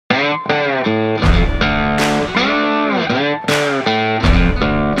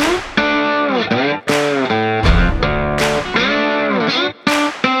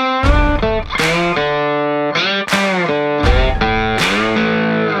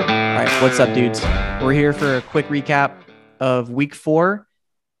What's up, dudes? We're here for a quick recap of week 4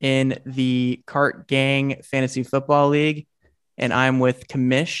 in the Cart Gang Fantasy Football League. And I'm with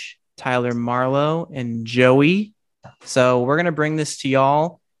Kamish, Tyler Marlowe, and Joey. So we're going to bring this to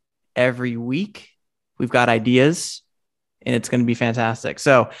y'all every week. We've got ideas, and it's going to be fantastic.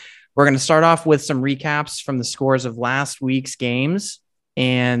 So we're going to start off with some recaps from the scores of last week's games.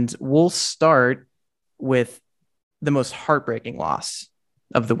 And we'll start with the most heartbreaking loss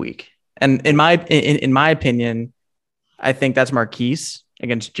of the week. And in my opinion, I think that's Marquise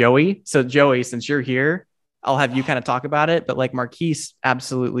against Joey. So Joey, since you're here, I'll have you kind of talk about it. But like Marquise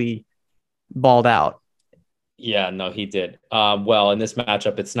absolutely balled out. Yeah, no, he did. Well, in this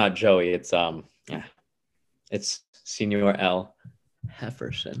matchup, it's not Joey. It's Senior L.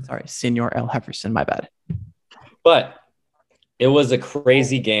 Hefferson. Sorry, Senior L. Hefferson. My bad. But it was a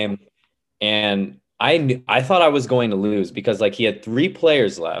crazy game, and I thought I was going to lose because like he had 3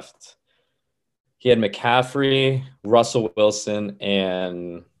 players left. He had McCaffrey, Russell Wilson,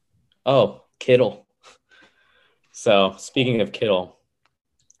 and Kittle. So speaking of Kittle,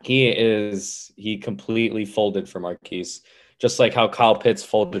 he completely folded for Marquise, just like how Kyle Pitts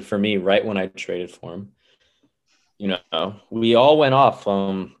folded for me right when I traded for him. You know, we all went off.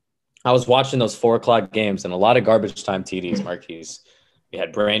 I was watching those 4:00 games and a lot of garbage time TDs, Marquise. We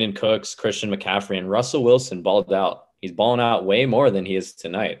had Brandon Cooks, Christian McCaffrey, and Russell Wilson balled out. He's balling out way more than he is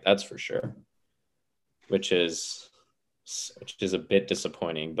tonight. That's for sure. Which is a bit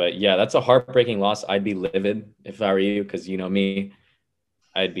disappointing. But yeah, that's a heartbreaking loss. I'd be livid if I were you, because you know me,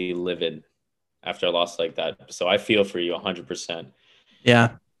 I'd be livid after a loss like that. So I feel for you 100%.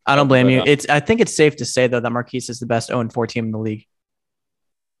 Yeah, I don't blame you. I think it's safe to say though that Marquise is the best 0-4 team in the league.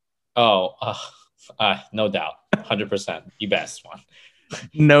 No doubt, 100%, the best one.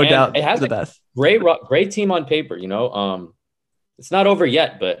 No doubt, it has the best. Great team on paper. You know, it's not over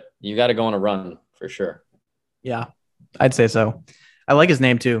yet, but you got to go on a run for sure. Yeah, I'd say so. I like his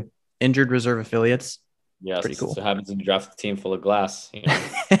name too. Injured reserve affiliates. Yeah, pretty cool. So happens to draft a team full of glass. You know?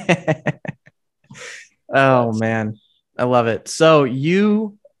 Oh man, I love it. So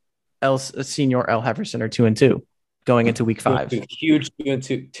you, Senior L. Hefferson, are 2-2 going into week 5. Huge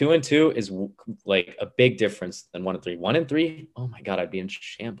 2-2. 2-2 is like a big difference than 1-3. 1-3, oh my god, I'd be in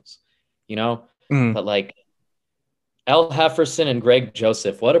shambles. You know, but like L. Hefferson and Greg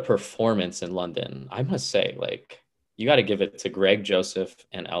Joseph, what a performance in London. I must say, like, you got to give it to Greg Joseph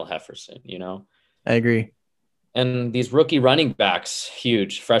and L. Hefferson, you know? I agree. And these rookie running backs,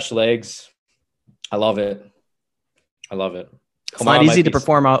 huge, fresh legs. I love it. It's not easy to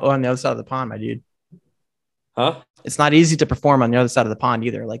perform on the other side of the pond, my dude. Huh? It's not easy to perform on the other side of the pond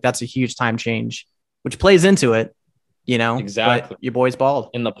either. Like, that's a huge time change, which plays into it, you know? Exactly. But your boy's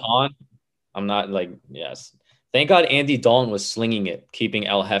bald. In the pond, I'm not like, yes. Thank God Andy Dalton was slinging it, keeping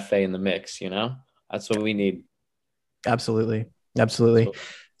El Jefe in the mix, you know? That's what we need. Absolutely.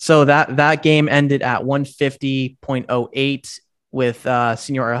 So that game ended at 150.08 with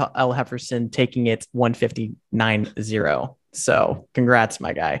Senior L. Hefferson taking it 159.0. So congrats,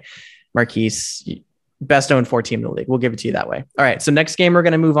 my guy. Marquise, best 0-4 team in the league. We'll give it to you that way. All right. So next game we're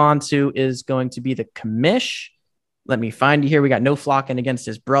going to move on to is going to be the Kamish. Let me find you here. We got No Flocking against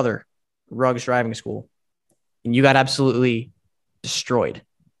his brother, Ruggs Driving School. And you got absolutely destroyed.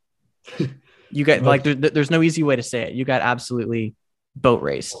 You got like there's no easy way to say it. You got absolutely boat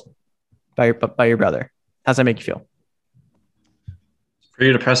raced by your brother. How's that make you feel? It's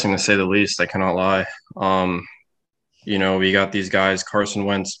pretty depressing to say the least. I cannot lie. You know, we got these guys. Carson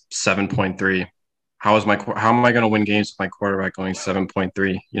Wentz 7.3. How am I going to win games with my quarterback going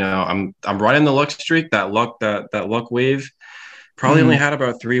 7.3? You know, I'm riding the luck streak. That luck wave. Probably only had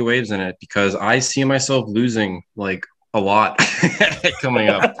about 3 waves in it because I see myself losing like a lot coming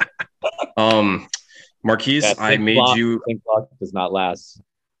up. Marquise, I made you. Think luck does not last,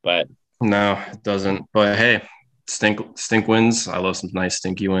 but no, it doesn't. But hey, stink wins. I love some nice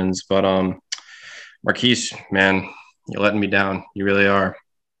stinky wins. But Marquise, man, you're letting me down. You really are.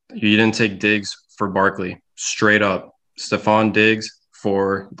 You didn't take Diggs for Barkley, straight up. Stephon Diggs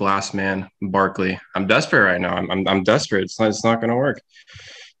for Glassman Barkley. I'm desperate right now. I'm desperate. It's not going to work.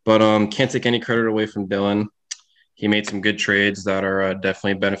 But can't take any credit away from Dylan. He made some good trades that are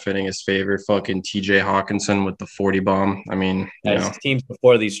definitely benefiting his favor. Fucking TJ Hawkinson with the 40 bomb. I mean, his teams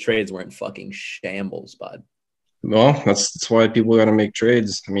before these trades were in fucking shambles, bud. Well, that's why people got to make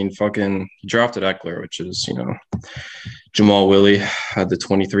trades. I mean, fucking he drafted Eckler, which is, you know, Jamal Willie had the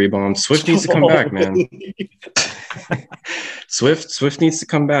 23 bomb. Swift needs to come back, man. Swift needs to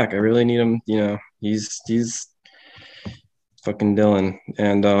come back. I really need him. You know, he's fucking Dylan.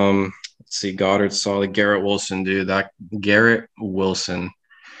 And let's see, Goddard's solid. Garrett Wilson, dude. That Garrett Wilson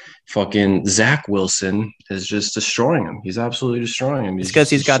fucking Zach Wilson is just destroying him. He's absolutely destroying him. It's because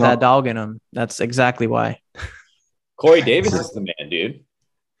he's got that dog in him. That's exactly why. Corey Davis is the man, dude.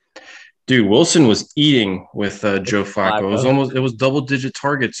 Dude, Wilson was eating with Joe Flacco. It was double-digit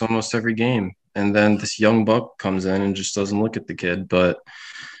targets almost every game. And then this young buck comes in and just doesn't look at the kid. But,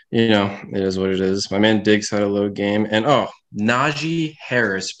 it is what it is. My man Diggs had a low game. And, Najee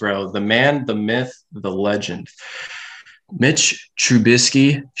Harris, bro. The man, the myth, the legend. Mitch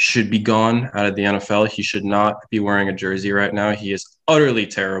Trubisky should be gone out of the NFL. He should not be wearing a jersey right now. He is utterly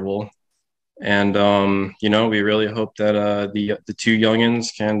terrible. And we really hope that the two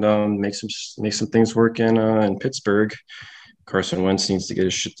youngins can make some things work in Pittsburgh. Carson Wentz needs to get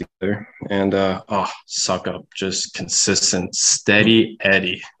his shit together. And suck up, just consistent, steady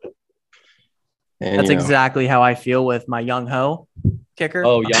Eddie. And, that's exactly how I feel with my Young Ho kicker.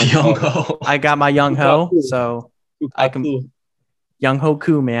 Oh, Young Ho. I got my Young Ho, so I can Young Ho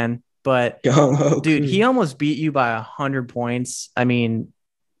Koo, man. But dude, he almost beat you by 100 points. I mean,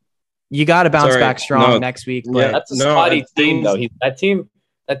 you got to bounce back strong next week. But yeah, that's a spotty team, though. That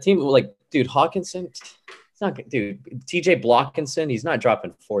team, like, dude, Hawkinson, it's not good. Dude, TJ Blockinson, he's not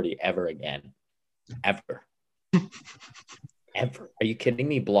dropping 40 ever again. Ever. Ever. Are you kidding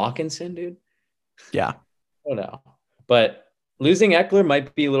me? Blockinson, dude? Yeah. Oh, no. But losing Eckler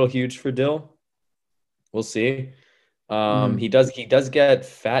might be a little huge for Dill. We'll see. He does get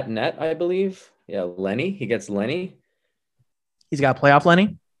Fat Net, I believe. Yeah, Lenny. He gets Lenny. He's got playoff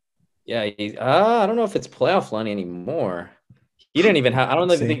Lenny? Yeah, I don't know if it's playoff Lenny anymore. He didn't even have. I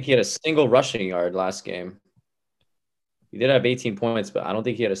don't even think he had a single rushing yard last game. He did have 18 points, but I don't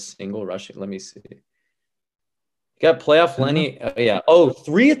think he had a single rushing. Let me see. Got playoff Lenny. Yeah. Oh,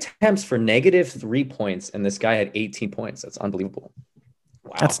 3 attempts for -3 points, and this guy had 18 points. That's unbelievable.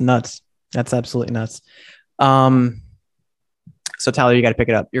 Wow. That's nuts. That's absolutely nuts. So Tyler, you got to pick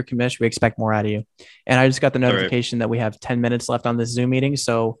it up. You're commissioned. We expect more out of you. And I just got the notification that we have 10 minutes left on this Zoom meeting.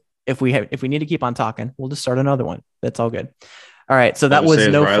 So if we need to keep on talking, we'll just start another one. That's all good. All right. So that was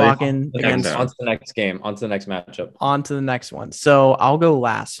no flocking. On to the next game. On to the next matchup. On to the next one. So I'll go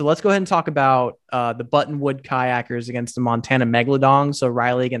last. So let's go ahead and talk about the Buttonwood Kayakers against the Montana Megalodons. So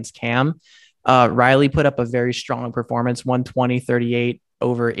Riley against Cam. Riley put up a very strong performance, 120-38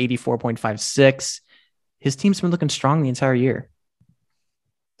 over 84.56. His team's been looking strong the entire year.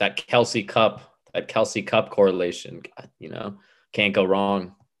 That Kelsey Cup correlation, can't go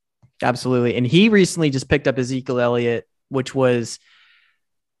wrong. Absolutely. And he recently just picked up Ezekiel Elliott, which was,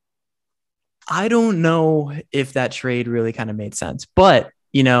 I don't know if that trade really kind of made sense, but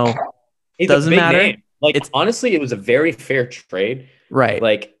it doesn't matter. Name. Like, honestly, it was a very fair trade. Right.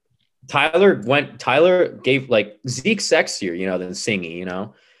 Like Tyler gave like Zeke sexier, than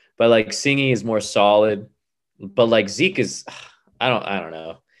Singy, but like Singy is more solid, but like Zeke is, I don't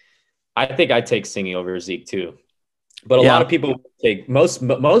know. I think I'd take Singy over Zeke too, but a lot of people would take most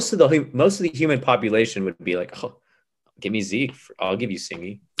of the human population would be like, oh, give me Zeke. I'll give you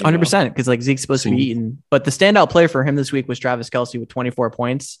Singy. 100%, because like Zeke's supposed to be eaten. But the standout player for him this week was Travis Kelce with 24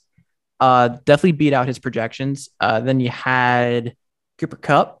 points. Definitely beat out his projections. Then you had Cooper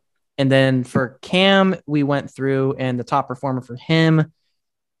Kupp. And then for Cam, we went through, and the top performer for him,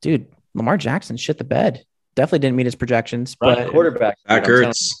 dude, Lamar Jackson shit the bed. Definitely didn't meet his projections. But quarterback.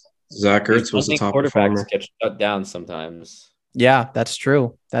 Zach Ertz was the top performer. Get shut down sometimes. Yeah, that's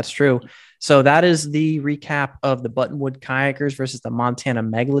true. So that is the recap of the Buttonwood Kayakers versus the Montana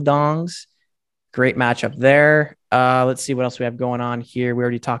Megalodons. Great matchup there. Let's see what else we have going on here. We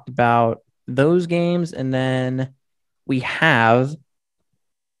already talked about those games. And then we have,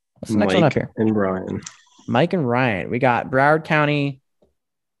 what's the next one up here? Mike and Ryan. We got Broward County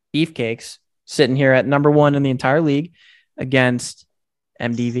Beefcakes sitting here at number 1 in the entire league against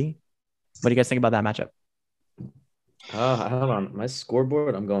MDV. What do you guys think about that matchup? Hold on. My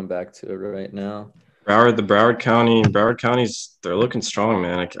scoreboard, I'm going back to it right now. Broward County's, they're looking strong,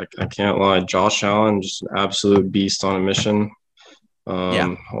 man. I can't lie. Josh Allen, just an absolute beast on a mission.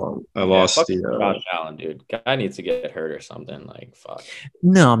 I lost Josh Allen, dude. Guy needs to get hurt or something. Like, fuck.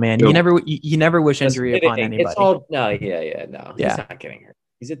 No, man. You never wish injury upon anybody. It's all no. He's not getting hurt.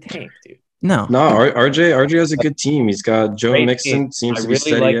 He's a tank, dude. No. RJ has a good team. He's got Joe Mixon. Seems to be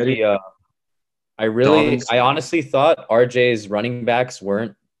steady. I honestly thought RJ's running backs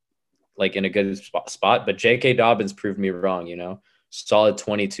weren't like in a good spot, but J.K. Dobbins proved me wrong. Solid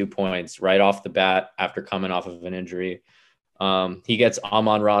 22 points right off the bat after coming off of an injury. He gets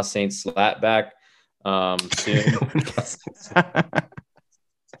Amon-Ra St. Slat back soon,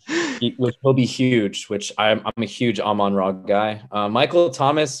 which will be huge. Which I'm a huge Amon-Ra guy. Michael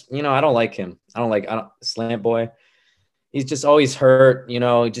Thomas, I don't like him. I don't Slant Boy. he's just always hurt. You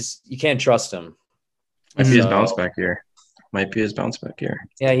know, you can't trust him. Might be his bounce back year.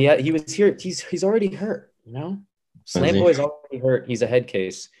 Yeah, he was here. He's already hurt. You know, Slant Boy's already hurt. He's a head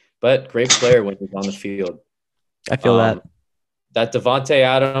case, but great player when he's on the field. I feel that. That Devontae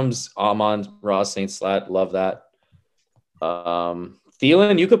Adams, Amon-Ra St. Slat, love that.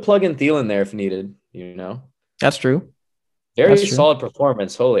 Thielen, you could plug in Thielen there if needed. You know, that's true. Very solid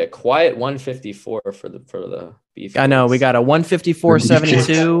performance. Holy, a quiet 154 for the Beef. I know we got a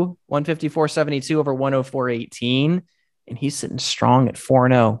 154.72, 154.72 over 104.18, and he's sitting strong at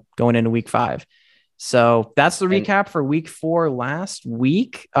 4-0 going into week 5. So that's the recap for week 4 last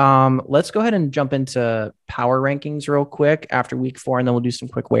week. Let's go ahead and jump into power rankings real quick after week 4, and then we'll do some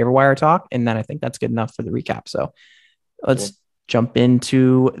quick waiver wire talk. And then I think that's good enough for the recap. So let's jump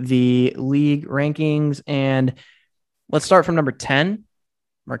into the league rankings, and let's start from number 10,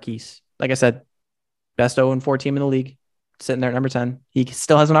 Marquise. Like I said, best 0-4 team in the league, sitting there at number 10. He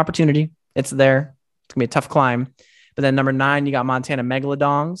still has an opportunity. It's there. It's going to be a tough climb. But then number 9, you got Montana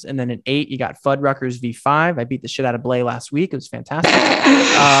Megalodons. And then at 8, you got Fuddruckers V5. I beat the shit out of Blay last week. It was fantastic.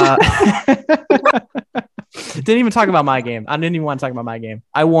 Didn't even talk about my game. I didn't even want to talk about my game.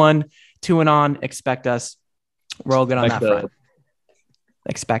 I won 2-on. Expect us. We're all good on that front.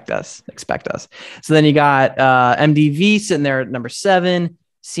 Expect us. So then you got MDV sitting there at number 7.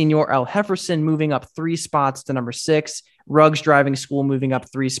 Senior El Hefferson moving up 3 spots to number 6. Ruggs Driving School moving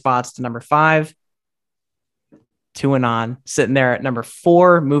up 3 spots to number 5. 2-on sitting there at number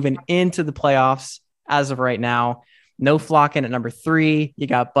 4, moving into the playoffs as of right now. No Flocking at number 3. You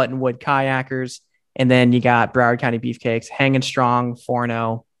got Buttonwood Kayakers, and then you got Broward County Beefcakes hanging strong,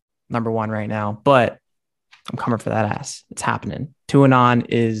 4-0, number 1 right now. But I'm coming for that ass. It's happening. 2-on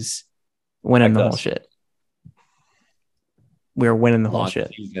is winning the whole shit. We're winning the whole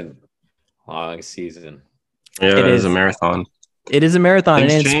shit. Long season. Yeah, it is a marathon. It is a marathon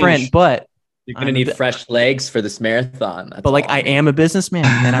and a sprint, but you're going to need fresh legs for this marathon. But like, I am a businessman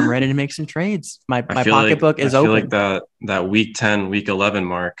and I'm ready to make some trades. My pocketbook is open. I feel like that week 10, week 11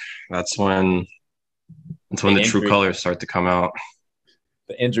 mark, that's when the true colors start to come out.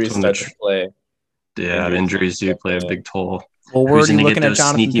 The injuries start to play. Yeah, the injuries do play a big toll. Well, we're already looking at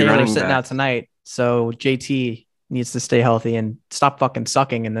Jonathan Taylor sitting out tonight. So JT needs to stay healthy and stop fucking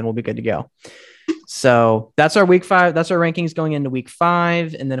sucking, and then we'll be good to go. So that's our week 5. That's our rankings going into week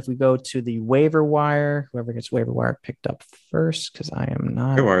 5. And then if we go to the waiver wire, whoever gets waiver wire picked up first, because I am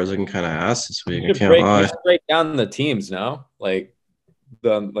not. Waiver wire is looking kind of ass this week. You should break down the teams now, for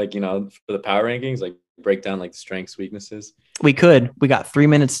the power rankings, like break down like the strengths, weaknesses. We could. We got 3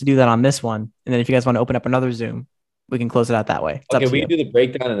 minutes to do that on this one, and then if you guys want to open up another Zoom, we can close it out that way. Okay, we can do the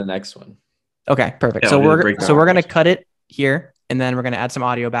breakdown in the next one. Okay, perfect. Yeah, so we're gonna cut it here, and then we're gonna add some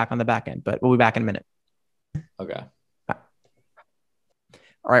audio back on the back end, but we'll be back in a minute. Okay. All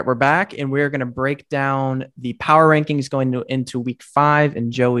right, we're back, and we're gonna break down the power rankings going into week 5,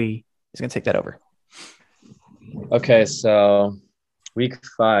 and Joey is gonna take that over. Okay, so week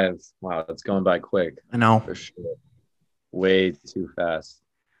 5. Wow, that's going by quick. I know. For sure. Way too fast.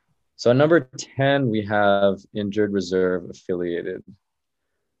 So number 10, we have injured reserve affiliated.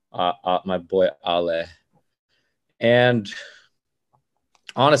 My boy Ale. And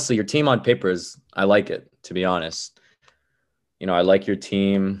honestly, your team on paper I like it, to be honest. You know, I like your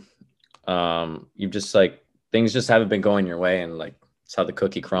team. You've just things just haven't been going your way, and like it's how the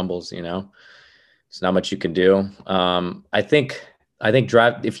cookie crumbles, you know. There's not much you can do. I think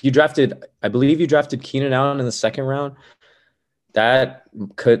if you drafted, I believe you drafted Keenan Allen in the 2nd round, that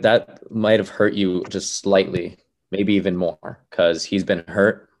might have hurt you just slightly, maybe even more, because he's been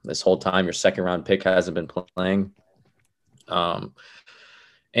hurt this whole time. Your 2nd round pick hasn't been playing. And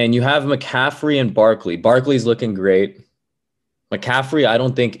you have McCaffrey and Barkley. Barkley's looking great. McCaffrey, I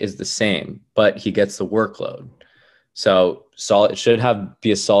don't think is the same, but he gets the workload. So solid, it should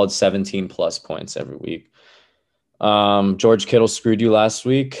be a solid 17 plus points every week. George Kittle screwed you last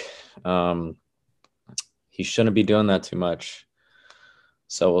week. He shouldn't be doing that too much.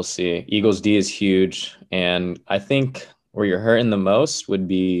 So we'll see. Eagles D is huge. And I think where you're hurting the most would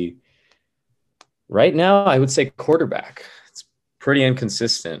be right now, I would say quarterback. It's pretty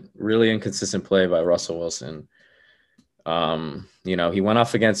inconsistent, really inconsistent play by Russell Wilson. You know, he went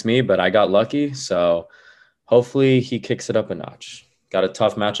off against me, but I got lucky. So hopefully he kicks it up a notch. Got a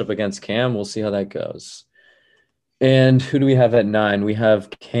tough matchup against Cam. We'll see how that goes. And who do we have at 9? We have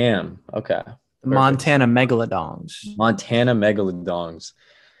Cam. Okay. Perfect. Montana Megalodons.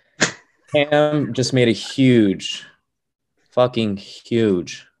 Cam just made a fucking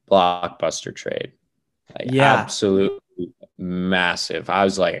huge blockbuster trade. Absolutely massive. I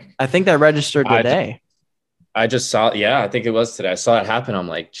was like, I think that registered today. I just saw, I think it was today. I saw it happen. I'm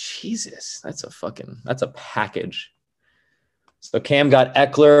like, Jesus, that's a package. So Cam got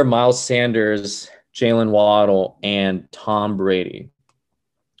Eckler, Miles Sanders, Jalen Waddle, and Tom Brady.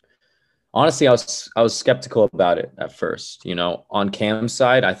 Honestly, I was skeptical about it at first. On Cam's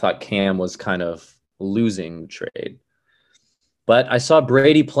side, I thought Cam was kind of losing the trade. But I saw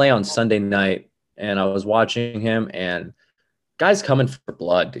Brady play on Sunday night, and I was watching him, and guy's coming for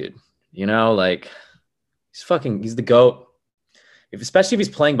blood, dude. Like he's the GOAT. Especially if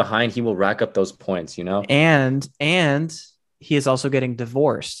he's playing behind, he will rack up those points, And he is also getting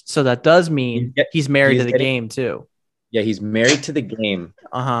divorced. So that does mean he's married to the game too. Yeah, he's married to the game.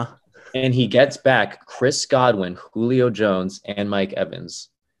 Uh-huh. And he gets back Chris Godwin, Julio Jones, and Mike Evans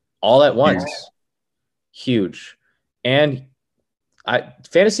all at once. Huge. And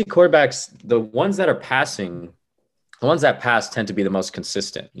fantasy quarterbacks, the ones that pass tend to be the most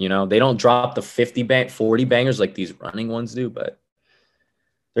consistent. They don't drop the 40 bangers like these running ones do, but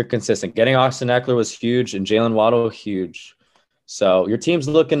they're consistent. Getting Austin Eckler was huge, and Jalen Waddle, huge. So your team's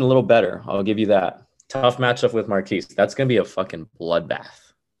looking a little better. I'll give you that. Tough matchup with Marquise. That's going to be a fucking bloodbath.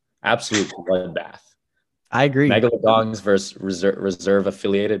 Absolute bloodbath. I agree. Megalodons versus reserve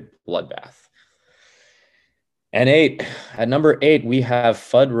affiliated bloodbath. And at number 8, we have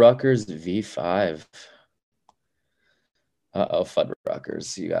Fuddruckers V5.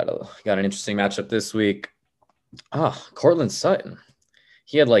 Fuddruckers. You got an interesting matchup this week. Cortland Sutton.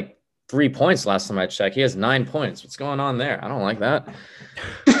 He had like 3 points last time I checked. He has 9 points. What's going on there? I don't like that.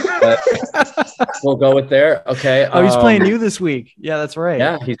 But we'll go with there. Okay. Oh, he's playing you this week. Yeah, that's right.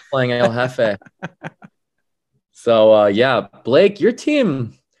 Yeah, he's playing El Jefe. So, Blake, your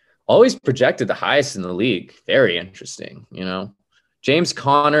team always projected the highest in the league. Very interesting, James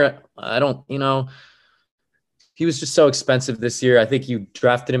Conner, he was just so expensive this year. I think you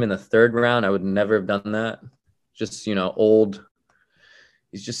drafted him in the 3rd round. I would never have done that. Just, old.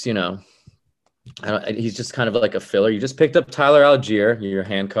 He's just, he's just kind of like a filler. You just picked up Tyler Algier, your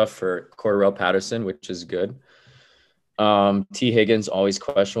handcuff for Cordarrelle Patterson, which is good. T. Higgins, always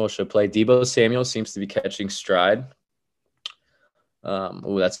questionable, should play. Deebo Samuel seems to be catching stride.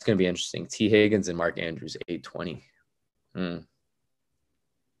 That's going to be interesting. T. Higgins and Mark Andrews, 820.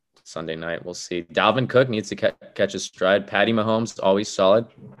 Sunday night, we'll see. Dalvin Cook needs to catch his stride. Patty Mahomes, always solid.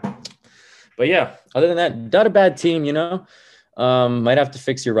 But yeah, other than that, not a bad team, Might have to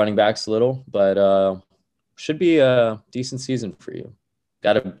fix your running backs a little, but should be a decent season for you.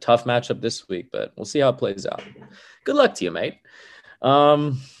 Got a tough matchup this week, but we'll see how it plays out. Good luck to you, mate.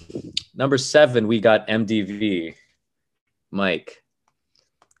 Number 7, we got MDV, Mike.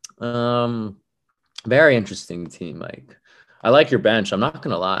 Very interesting team, Mike. I like your bench. I'm not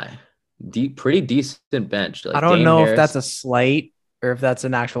gonna lie, pretty decent bench. Like I don't know if that's a slight or if that's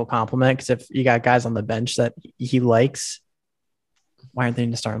an actual compliment. Because if you got guys on the bench that he likes, why aren't they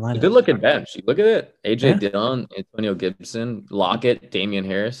in the starting lineup? Good looking bench. You look at it. AJ Dillon, Antonio Gibson, Lockett, Damian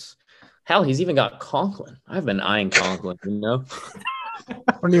Harris. Hell, he's even got Conklin. I've been eyeing Conklin, I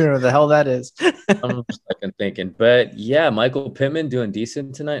don't even know what the hell that is. I'm just fucking thinking. But yeah, Michael Pittman doing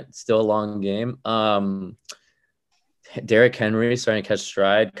decent tonight. Still a long game. Derrick Henry starting to catch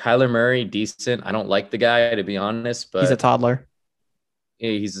stride. Kyler Murray, decent. I don't like the guy, to be honest, but he's a toddler.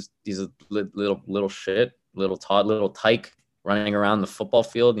 Yeah, he's a little shit, little tyke running around the football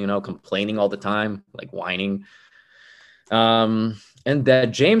field, complaining all the time, like whining. And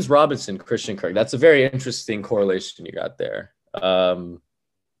that James Robinson, Christian Kirk, that's a very interesting correlation you got there.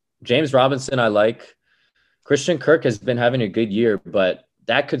 James Robinson, I like. Christian Kirk has been having a good year, but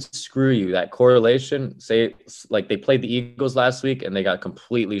that could screw you. That correlation, say, like they played the Eagles last week and they got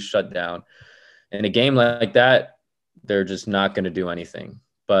completely shut down. In a game like that, they're just not going to do anything.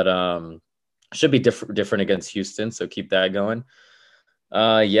 But should be different against Houston, so keep that going.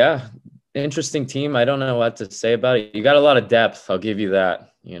 Yeah, interesting team. I don't know what to say about it. You got a lot of depth. I'll give you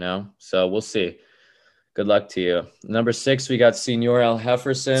that, So we'll see. Good luck to you. Number 6, we got Senior L.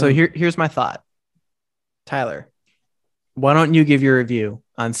 Hefferson. So here's my thought. Tyler, why don't you give your review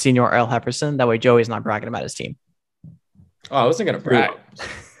on Senior L. Hefferson? That way Joey's not bragging about his team. Oh, I wasn't going to brag.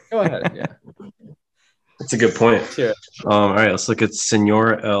 Go ahead, yeah. That's a good point. Sure. All right, let's look at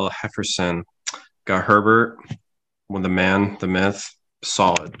Senor L. Hefferson. Got Herbert, the man, the myth,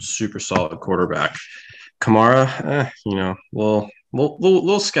 solid, super solid quarterback. Kamara,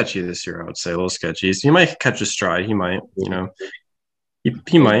 little sketchy this year, I would say. A little sketchy. So he might catch a stride. He might, he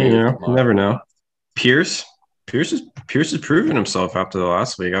might, you never know. Pierce has proven himself after the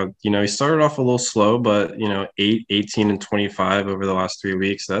last week. He started off a little slow, but 8, 18, and 25 over the last 3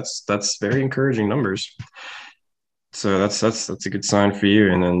 weeks. That's very encouraging numbers. So that's a good sign for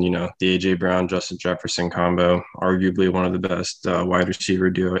you. And then the AJ Brown Justin Jefferson combo, arguably one of the best wide receiver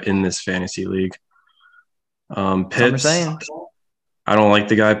duo in this fantasy league. Some are Pitts, saying. I don't like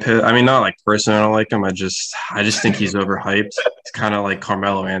the guy Pitt. I mean, not like personally, I don't like him. I just think he's overhyped. It's kind of like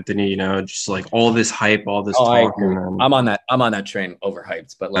Carmelo Anthony, just like all this hype, all this I talk, agree. and I'm on that train,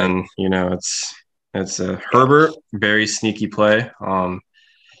 overhyped, but like, then it's a Herbert, very sneaky play.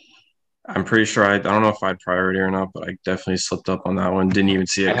 I'm pretty sure I don't know if I had priority or not, but I definitely slipped up on that one. Didn't even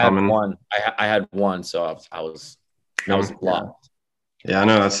see it coming. I had one, so I was blocked. Yeah, I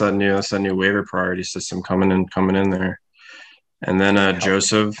know that's that new waiver priority system coming in there. And then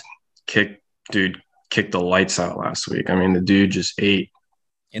Joseph kicked the lights out last week. I mean, the dude just ate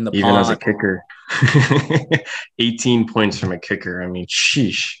in the even pond. as a kicker. 18 points from a kicker. I mean,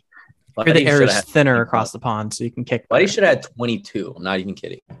 sheesh. Here the air is thinner across the pond, so you can kick. Buddy should have had 22. I'm not even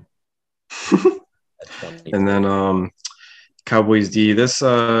kidding. And then Cowboys D. They're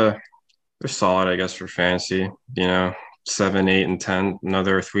solid, I guess, for fantasy. 7, 8, and 10.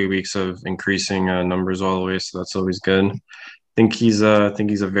 Another 3 weeks of increasing numbers all the way, so that's always good. I think he's a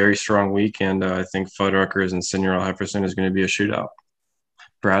very strong week, and I think Fuddruckers and Senior Hefferson is going to be a shootout.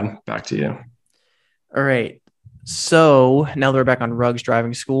 Brad, back to you. All right. So now that we're back on Ruggs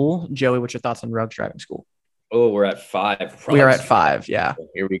Driving School, Joey, what's your thoughts on Ruggs Driving School? Oh, we're at 5. We are at 5. Yeah.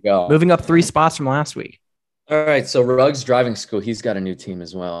 Here we go. Moving up 3 spots from last week. All right. So Ruggs Driving School, he's got a new team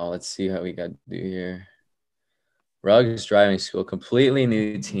as well. Let's see how we got to do here. Ruggs Driving School, completely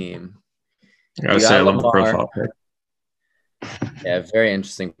new team. I gotta say, I love the profile pick. Yeah, very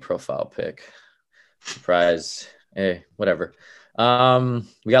interesting profile pick. Surprise. Hey, whatever. We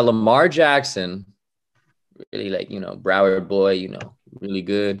got Lamar Jackson, really Broward boy, really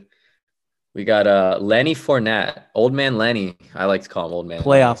good. We got Lenny Fournette, old man Lenny. I like to call him old man.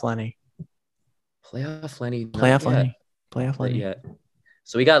 Playoff Lenny. Playoff Lenny. Playoff Lenny. Yeah.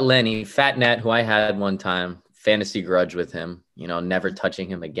 So we got Lenny, Fat Net, who I had one time. Fantasy grudge with him, never touching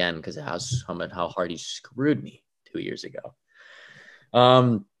him again because of how hard he screwed me 2 years ago.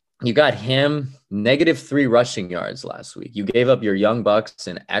 You got him -3 rushing yards last week. You gave up your young bucks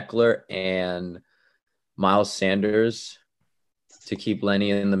and Eckler and Miles Sanders to keep Lenny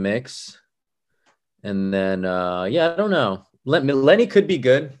in the mix. And then, I don't know. Lenny could be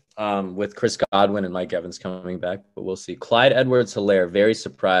good with Chris Godwin and Mike Evans coming back, but we'll see. Clyde Edwards-Helaire, very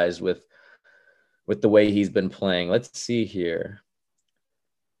surprised with the way he's been playing. Let's see here.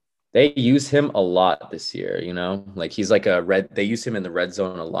 They use him a lot this year, like he's like they use him in the red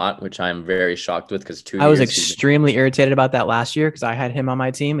zone a lot, which I'm very shocked with because I was extremely irritated about that last year because I had him on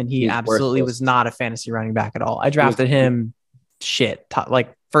my team and he absolutely was not a fantasy running back at all. I drafted him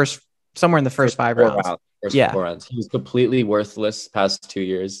somewhere in the first 5 rounds. Four rounds. He was completely worthless past 2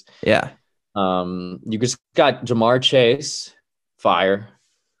 years. Yeah. You just got Jamar Chase, fire.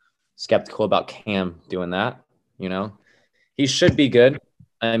 Skeptical about Cam doing that, He should be good.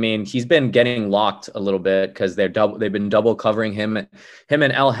 I mean, he's been getting locked a little bit because they've been double covering him. Him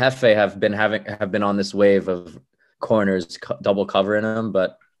and El Jefe have been on this wave of corners double covering him,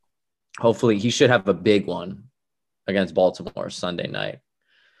 but hopefully he should have a big one against Baltimore Sunday night.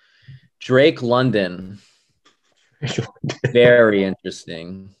 Drake London, very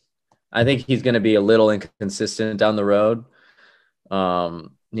interesting. I think he's going to be a little inconsistent down the road.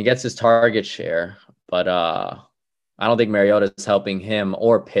 He gets his target share, but I don't think Mariota is helping him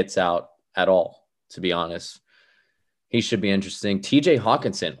or Pitts out at all, to be honest. He should be interesting. TJ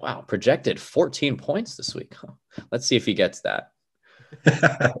Hawkinson, wow, projected 14 points this week. Let's see if he gets that.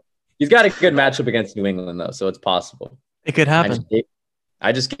 He's got a good matchup against New England, though, so it's possible. It could happen.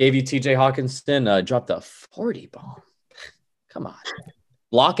 I just gave you TJ Hawkinson, dropped a 40 bomb. Come on.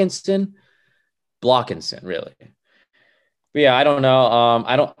 Blockinson, really. But yeah, I don't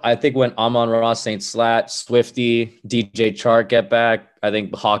know. I think when Amon-Ra, St. Slat, Swifty, DJ Chark get back, I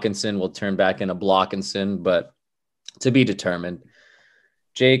think Hawkinson will turn back into Blockinson, but to be determined.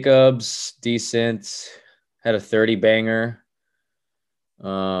 Jacobs, decent, had a 30 banger.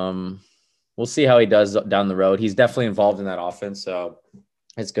 We'll see how he does down the road. He's definitely involved in that offense, so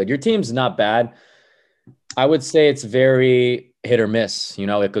it's good. Your team's not bad. I would say it's very hit or miss.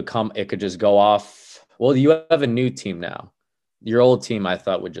 It could just go off. Well, you have a new team now. Your old team, I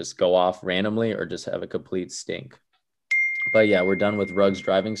thought, would just go off randomly or just have a complete stink. But yeah, we're done with Ruggs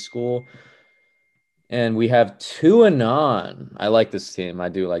Driving School. And we have Tuanon. I like this team. I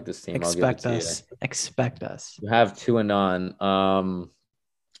do like this team. Expect us. You have Tuanon,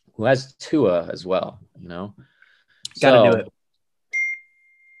 who has Tua as well, Gotta do it.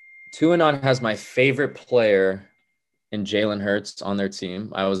 Tuanon has my favorite player in Jalen Hurts on their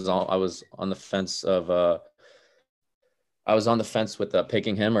team. I was on the fence of I was on the fence with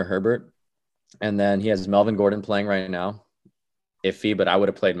picking him or Herbert. And then he has Melvin Gordon playing right now. Iffy, but I would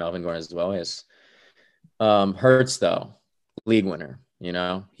have played Melvin Gordon as well. Yes. Hurts, though, league winner.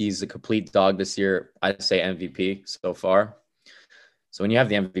 He's a complete dog this year. I'd say MVP so far. So when you have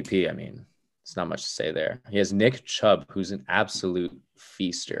the MVP, I mean, it's not much to say there. He has Nick Chubb, who's an absolute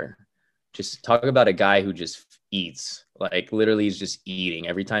feaster. Just talk about a guy who just eats. Like, literally, he's just eating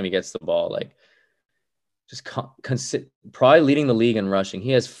every time he gets the ball. Like, just probably leading the league in rushing.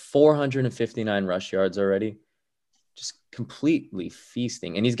 He has 459 rush yards already. Just completely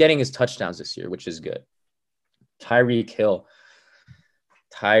feasting. And he's getting his touchdowns this year, which is good. Tyreek Hill,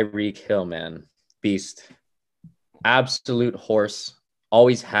 man. Beast. Absolute horse.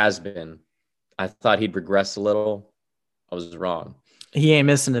 Always has been. I thought he'd regress a little. I was wrong. He ain't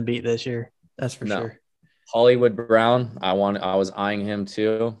missing a beat this year. That's for sure. Hollywood Brown. I was eyeing him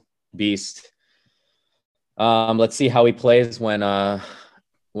too. Beast. Let's see how he plays when DeAndre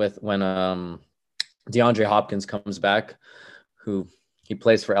Hopkins comes back, who he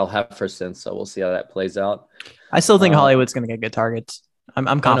plays for El Jefferson. So we'll see how that plays out. I still think Hollywood's going to get good targets.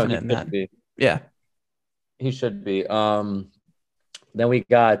 I'm confident in that. Yeah, he should be. Then we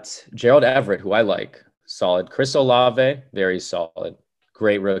got Gerald Everett, who I like. Solid. Chris Olave, very solid.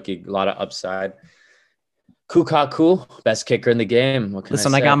 Great rookie. A lot of upside. Kukaku, best kicker in the game. What can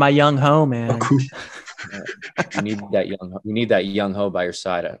Listen, I got my young ho, man. You need that young ho by your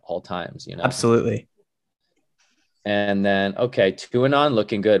side at all times, Absolutely. And then, okay, 2-on,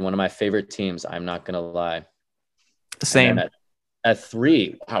 looking good. One of my favorite teams. I'm not going to lie. Same. At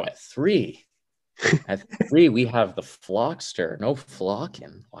 3. Wow, at 3. At 3, we have the Flockster. No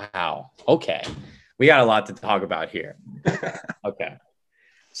flocking. Wow. Okay. We got a lot to talk about here. Okay.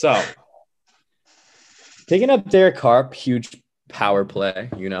 So, picking up Derek Carr, huge power play,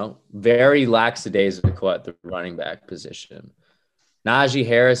 very lackadaisical at the running back position. Najee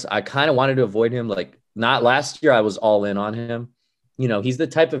Harris, I kind of wanted to avoid him. Like, not last year, I was all in on him. He's the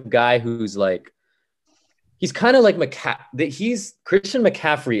type of guy who's like, he's kind of like Christian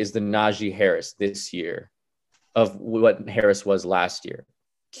McCaffrey is the Najee Harris this year of what Harris was last year.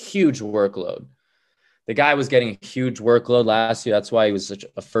 Huge workload. The guy was getting a huge workload last year. That's why he was such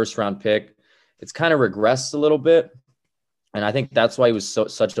a first-round pick. It's kind of regressed a little bit. And I think that's why he was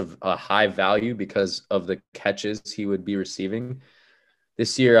such a high value, because of the catches he would be receiving.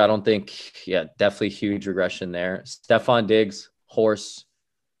 This year, I don't think, definitely huge regression there. Stephon Diggs, horse.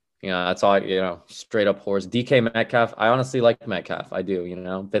 That's all, straight up horse. DK Metcalf, I honestly like Metcalf. I do,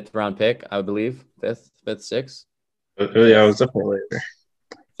 5th round pick, I believe. 5th, 6th. Yeah, I was definitely later.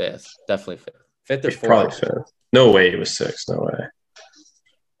 5th, definitely 5th. 5th or 4th. Probably 5th. No way it was 6th. No way.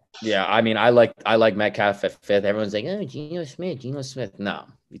 Yeah, I mean, I like Metcalf at 5th. Everyone's like, oh, Geno Smith. No,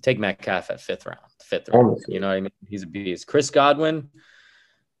 you take Metcalf at 5th round. You know what I mean? He's a beast. Chris Godwin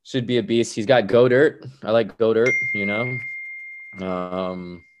should be a beast. He's got Go-Dirt. I like Go-Dirt,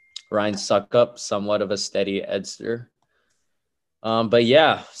 Ryan Suckup, somewhat of a steady edster. But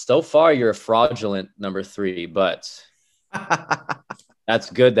yeah, so far you're a fraudulent number 3, but that's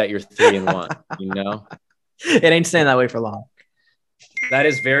good that you're 3-1, It ain't staying that way for long. That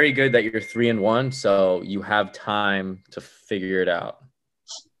is very good that you're 3-1, so you have time to figure it out.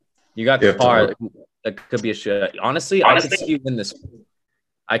 You got the car. That could be a shit. Honestly, I could see you win this.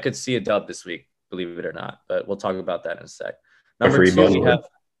 I could see a dub this week, believe it or not. But we'll talk about that in a sec. Number 2,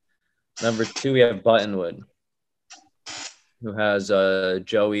 we have Buttonwood, who has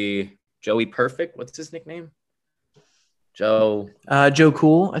Joey Perfect. What's his nickname? Joe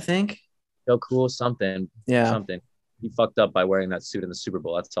Cool, I think. Joe Cool, something. Yeah. Something. He fucked up by wearing that suit in the Super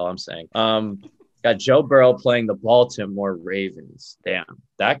Bowl. That's all I'm saying. Got Joe Burrow playing the Baltimore Ravens. Damn,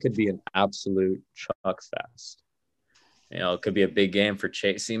 that could be an absolute chuck fest. It could be a big game for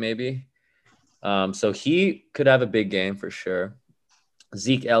Chasey maybe. So he could have a big game for sure.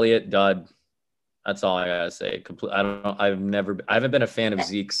 Zeke Elliott, dud. That's all I gotta say. I haven't been a fan of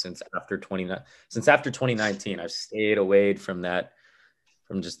Zeke since after 2019. I've stayed away from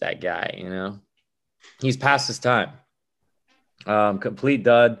just that guy. He's past his time. Complete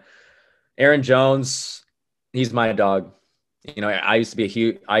dud. Aaron Jones, he's my dog. I used to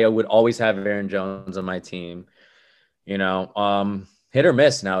be I would always have Aaron Jones on my team. Hit or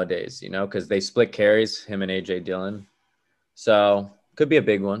miss nowadays, because they split carries, him and AJ Dillon. So could be a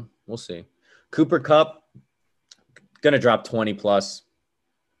big one. We'll see. Cooper Kupp, gonna drop 20 plus.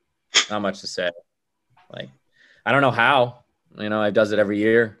 Not much to say. I don't know how. He does it every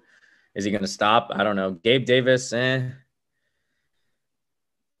year. Is he gonna stop? I don't know. Gabe Davis, I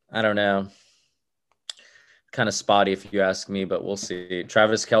don't know. Kind of spotty if you ask me, but we'll see.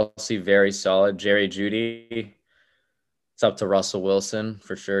 Travis Kelce, very solid. Jerry Jeudy, It's up to Russell Wilson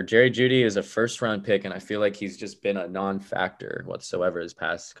for sure. Jerry Jeudy is a first-round pick, and I feel like he's just been a non-factor whatsoever his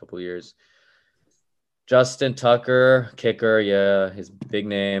past couple years. Justin Tucker, kicker, yeah, his big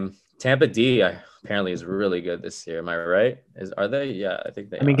name. Tampa D apparently is really good this year. Am I right? Are they? Yeah, I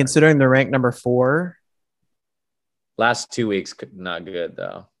think they are. I mean, considering they're ranked number 4. Last 2 weeks, not good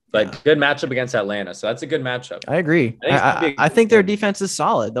though. But good matchup against Atlanta. So that's a good matchup. I agree. I think their defense is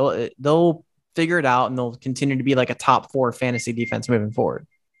solid. They'll figure it out, and they'll continue to be like a top 4 fantasy defense moving forward.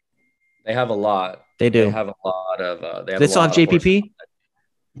 They have a lot. They do. They have a lot of. They still have JPP.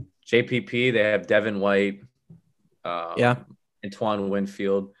 JPP. They have Devin White. Antoine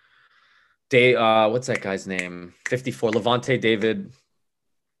Winfield. What's that guy's name? 54. Levante David.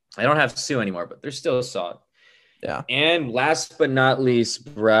 I don't have Sue anymore, but they're still solid. Yeah. And last but not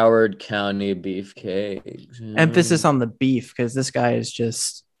least, Broward County Beefcakes. Emphasis on the beef, because this guy is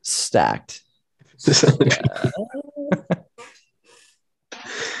just stacked.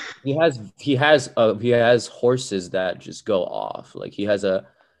 He has horses that just go off. Like he has a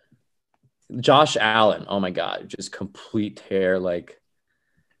Josh Allen. Oh my God, just complete tear. Like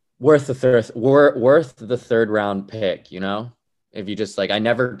worth the third round pick. You know, if you just like, I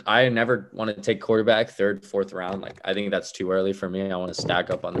never want to take quarterback 3rd, 4th round. Like I think that's too early for me. I want to stack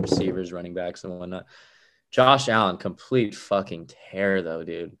up on the receivers, running backs, and whatnot. Josh Allen, complete fucking tear though,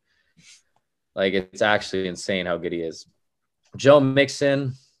 dude. Like it's actually insane how good he is. Joe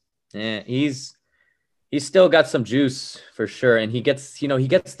Mixon, he's still got some juice for sure, and he gets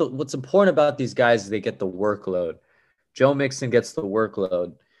the what's important about these guys is they get the workload. Joe Mixon gets the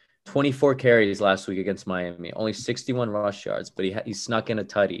workload. 24 carries last week against Miami, only 61 rush yards, but he snuck in a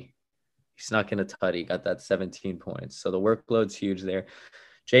tutty. Got that 17 points. So the workload's huge there.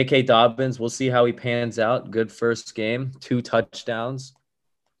 J.K. Dobbins, we'll see how he pans out. Good first game, 2 touchdowns.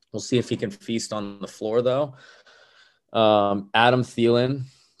 We'll see if he can feast on the floor, though. Adam Thielen,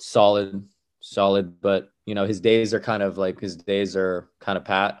 solid, but, his days are kind of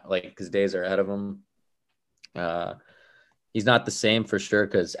pat. Like, his days are ahead of him. He's not the same for sure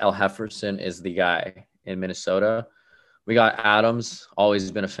because Al Hefferson is the guy in Minnesota. We got Adams.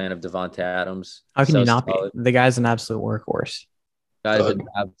 Always been a fan of Devontae Adams. How can you not be? The guy's an absolute workhorse. Guy's an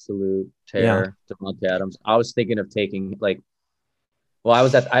absolute tear. Yeah. Devontae Adams. I was thinking of taking I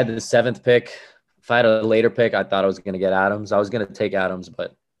had the 7th pick. If I had a later pick, I thought I was going to get Adams. I was going to take Adams,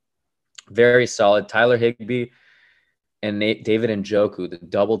 but very solid. Tyler Higbee and David Njoku, the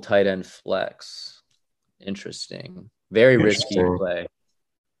double tight end flex. Interesting. Very risky play.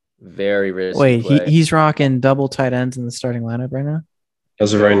 Very risky. Wait, he's rocking double tight ends in the starting lineup right now?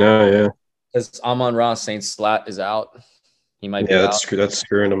 As of right now, yeah. Because Amon-Ra St. Slat is out. He might be out. That's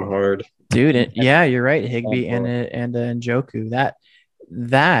screwing him hard. Dude, you're right. Higbee and Njoku.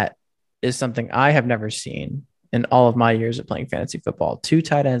 That is something I have never seen in all of my years of playing fantasy football. 2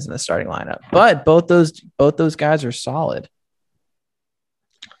 tight ends in the starting lineup. But both those guys are solid.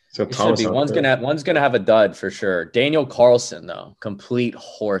 So one's gonna have a dud for sure. Daniel Carlson, though, complete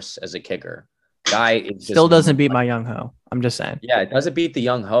horse as a kicker. Guy is still doesn't beat my Young Ho. I'm just saying. Yeah, it doesn't beat the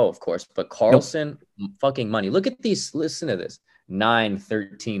Young Ho, of course, but Carlson, fucking money. Look at these. Listen to this: 9,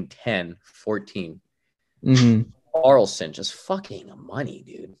 13, 10, 14. Mm-hmm. Carlson, just fucking money,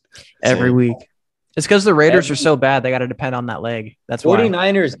 dude. Every week. It's because the Raiders are so bad. They got to depend on that leg. That's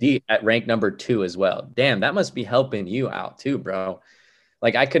 49ers D at rank number 2 as well. Damn, that must be helping you out too, bro.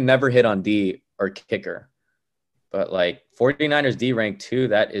 Like, I could never hit on D or kicker. But, 49ers D rank 2,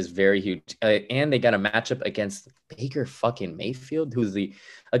 that is very huge. And they got a matchup against Baker fucking Mayfield, who's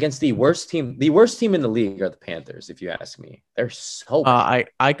against the worst team. The worst team in the league are the Panthers, if you ask me. They're so bad.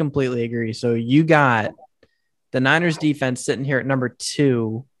 I completely agree. So, you got the Niners defense sitting here at number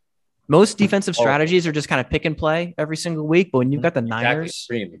 2. Most defensive strategies are just kind of pick and play every single week. But when you've got the Niners,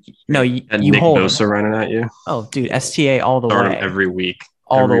 you Nick Bosa running at you. Oh, dude, STA all the way. Every week.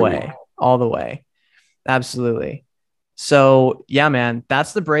 All the way. Absolutely. So, yeah, man,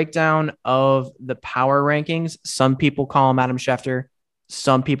 that's the breakdown of the power rankings. Some people call him Adam Schefter.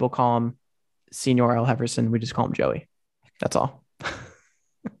 Some people call him Senior Al Hefferson. We just call him Joey. That's all.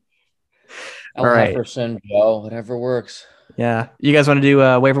 Al Hefferson, Joe, whatever works. Yeah. You guys want to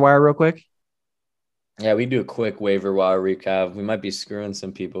do waiver wire real quick? Yeah, we do a quick waiver wire recap. We might be screwing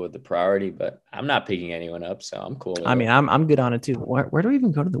some people with the priority, but I'm not picking anyone up, so I'm cool with it. I'm good on it too. Where do we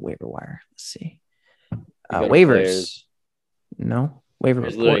even go to the waiver wire? Let's see. Waivers. No. Waiver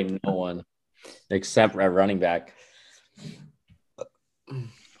There's report. Literally no one except our running back.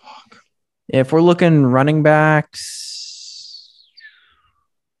 If we're looking running backs,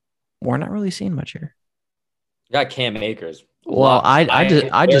 we're not really seeing much here. You got Cam Akers. Well,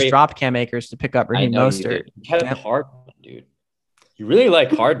 I just dropped Cam Akers to pick up Raheem Mostert. Kevin Hartman, dude. You really like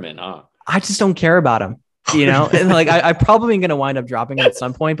Hardman, huh? I just don't care about him. And like I probably going to wind up dropping him at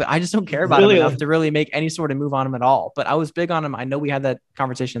some point, but I just don't care about him enough to really make any sort of move on him at all. But I was big on him. I know we had that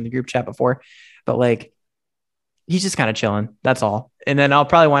conversation in the group chat before, but like he's just kind of chilling. That's all. And then I'll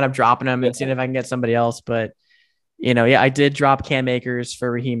probably wind up dropping him and seeing if I can get somebody else. But I did drop Cam Akers for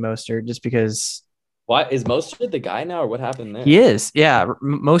Raheem Mostert just because. What is Mostert the guy now, or what happened there? He is. Yeah.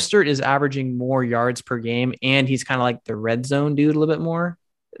 Mostert is averaging more yards per game, and he's kind of like the red zone dude a little bit more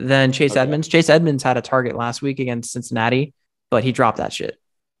than Chase Edmonds. Chase Edmonds had a target last week against Cincinnati, but he dropped that shit.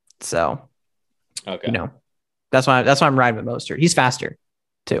 So, that's why I'm riding with Mostert. He's faster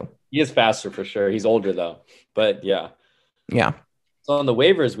too. He is faster for sure. He's older though, but yeah. So on the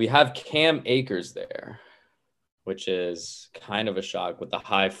waivers, we have Cam Akers there, which is kind of a shock with the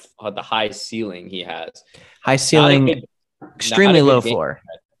high ceiling he has. High ceiling, extremely low floor.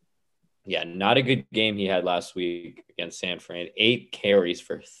 Yeah, not a good game he had last week against San Fran. 8 carries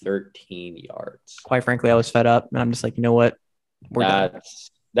for 13 yards. Quite frankly, I was fed up, and I'm just like, you know what? That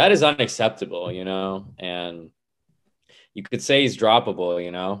is unacceptable, and you could say he's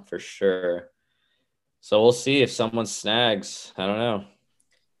droppable, for sure. So we'll see if someone snags. I don't know.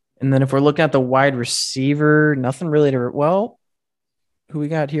 And then if we're looking at the wide receiver, nothing really who we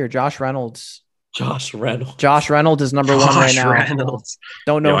got here? Josh Reynolds. Josh Reynolds is number 1 right now. Reynolds.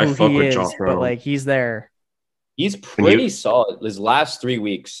 Don't know who he is, but like he's there. He's pretty solid. His last 3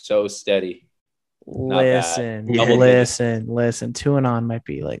 weeks, so steady. Listen. 2 and on might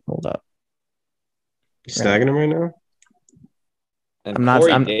be like, hold up. You snagging him right now? And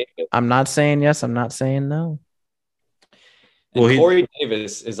I'm not saying yes. I'm not saying no. And Corey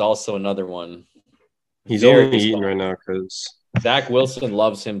Davis is also another one. He's only eating right now because Zach Wilson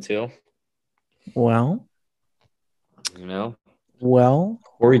loves him too. Well,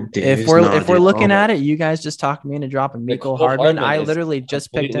 Corey Davis. If we're looking at it, you guys just talked me into dropping Mecole Hardman. I literally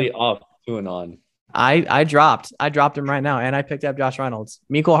just picked him off 2 and on. I dropped him right now, and I picked up Josh Reynolds.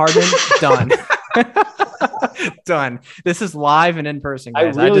 Mecole Hardman, done. Done. This is live and in person,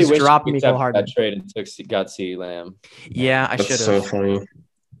 guys. I just dropped Mecole Hardman. That trade and got CeeDee Lamb. Yeah, I should have. So funny.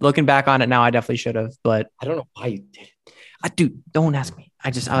 Looking back on it now, I definitely should have, but I don't know why you did it. Dude, don't ask me. I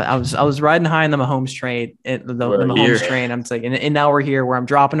was riding high in the Mahomes train. I'm like, and now we're here where I'm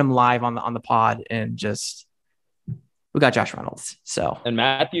dropping him live on the pod, and just we got Josh Reynolds. So and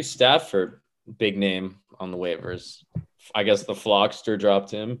Matthew Stafford, big name on the waivers. I guess the Flockster dropped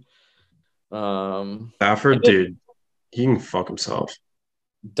him. Stafford, dude, he can fuck himself.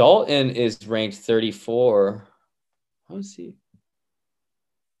 Dalton is ranked 34. How is he?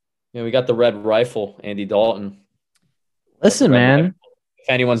 Yeah, we got the red rifle, Andy Dalton. Listen, man. If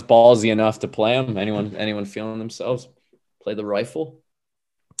anyone's ballsy enough to play him, anyone feeling themselves, play the rifle.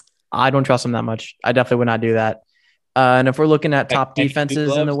 I don't trust him that much. I definitely would not do that. And if we're looking at top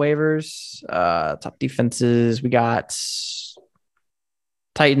defenses in the waivers, top defenses, we got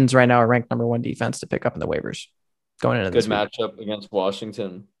Titans right now are ranked number 1 defense to pick up in the waivers going into this good matchup against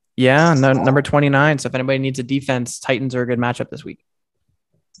Washington. Yeah, number 29. So if anybody needs a defense, Titans are a good matchup this week.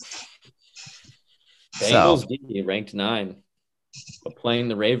 Bengals D ranked 9, but playing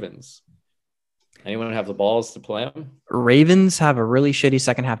the Ravens. Anyone have the balls to play them? Ravens have a really shitty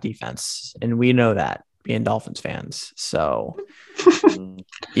second half defense, and we know that being Dolphins fans. So, the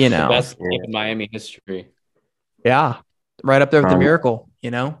best game in Miami history. Yeah, right up there with the Miracle.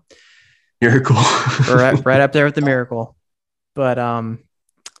 Miracle, right up there with the Miracle. But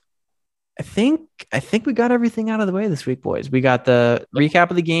I think we got everything out of the way this week, boys. We got the recap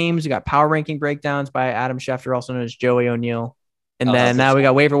of the games. We got power ranking breakdowns by Adam Schefter, also known as Joey O'Neill. And then now we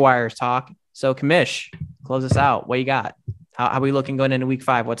got waiver wires talk. So Kamish, close us out. What you got? How are we looking going into week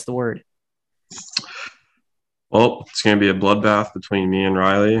 5? What's the word? Well, it's going to be a bloodbath between me and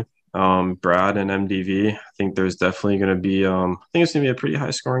Riley, Brad and MDV. I think there's definitely going to be, I think it's going to be a pretty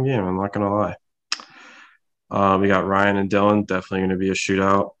high scoring game. I'm not going to lie. We got Ryan and Dylan, definitely going to be a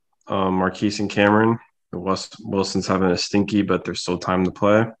shootout. Marquise and Cameron, Wilson's having a stinky, but there's still time to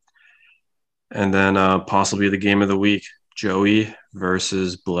play. And then possibly the game of the week, Joey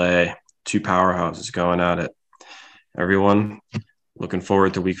versus Blay. 2 powerhouses going at it. Everyone, looking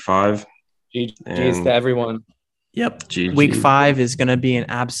forward to week 5. GG's to everyone. Yep. GG. Week 5 is going to be an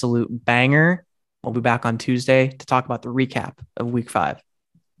absolute banger. We'll be back on Tuesday to talk about the recap of week 5.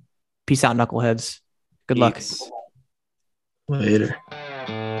 Peace out, knuckleheads. Good luck. Later.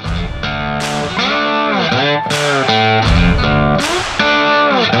 We'll be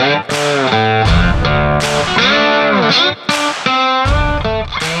right back.